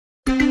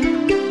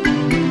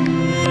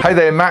Hey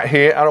there, Matt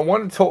here, and I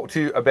want to talk to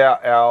you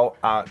about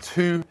our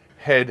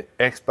two-head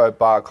Expo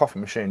Bar coffee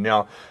machine.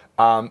 Now,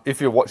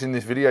 if you're watching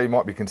this video, you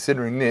might be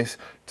considering this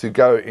to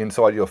go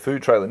inside your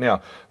food trailer.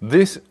 Now,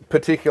 this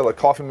particular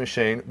coffee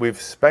machine,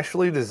 we've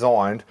specially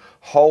designed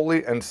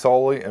wholly and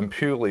solely and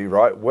purely,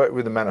 right, worked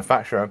with the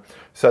manufacturer,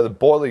 so the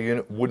boiler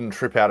unit wouldn't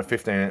trip out a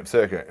 15 amp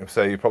circuit.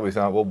 So you're probably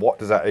saying, well, what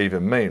does that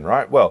even mean,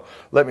 right? Well,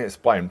 let me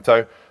explain.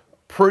 So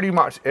pretty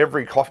much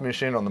every coffee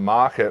machine on the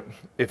market,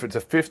 if it's a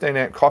 15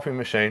 amp coffee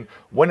machine,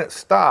 when it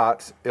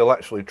starts, it'll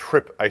actually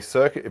trip a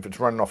circuit if it's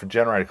running off a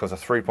generator, because a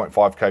 3.5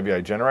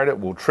 kVA generator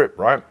will trip,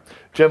 right?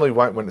 Generally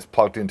won't when it's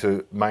plugged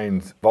into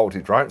mains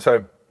voltage, right?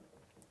 So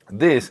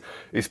this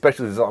is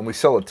specially designed. We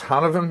sell a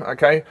ton of them,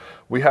 okay?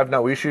 We have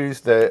no issues.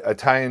 They're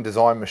Italian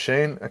design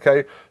machine,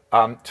 okay?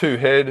 Two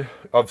head,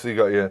 obviously you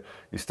got your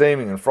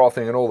steaming and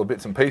frothing and all the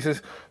bits and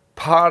pieces.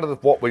 Part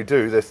of what we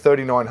do, they're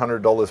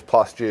 $3,900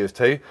 plus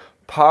GST.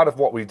 Part of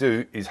what we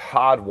do is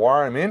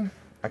hardwire them in,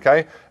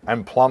 okay,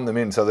 and plumb them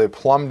in. So they're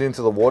plumbed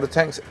into the water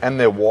tanks and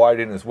they're wired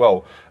in as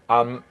well.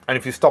 And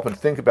if you stop and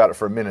think about it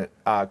for a minute,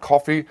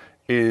 coffee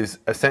is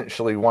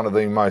essentially one of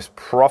the most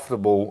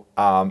profitable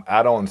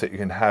add-ons that you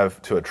can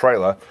have to a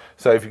trailer.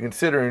 So if you're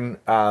considering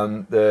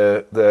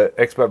the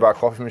Expo Bar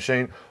coffee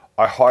machine,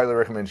 I highly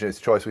recommend its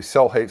choice. We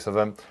sell heaps of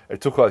them.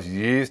 It took us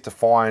years to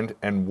find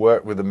and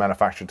work with the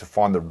manufacturer to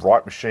find the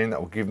right machine that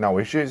will give no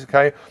issues,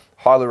 okay?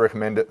 Highly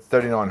recommend it,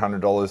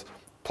 $3,900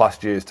 plus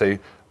GST.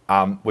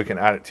 We can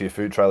add it to your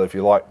food trailer if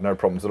you like, no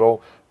problems at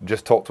all.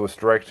 Just talk to us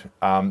direct.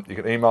 You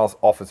can email us,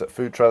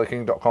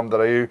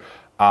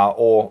 office@foodtrailerking.com.au,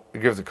 or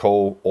give us a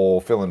call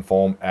or fill in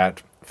form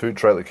at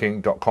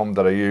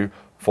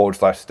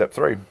foodtrailerking.com.au/step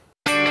 3.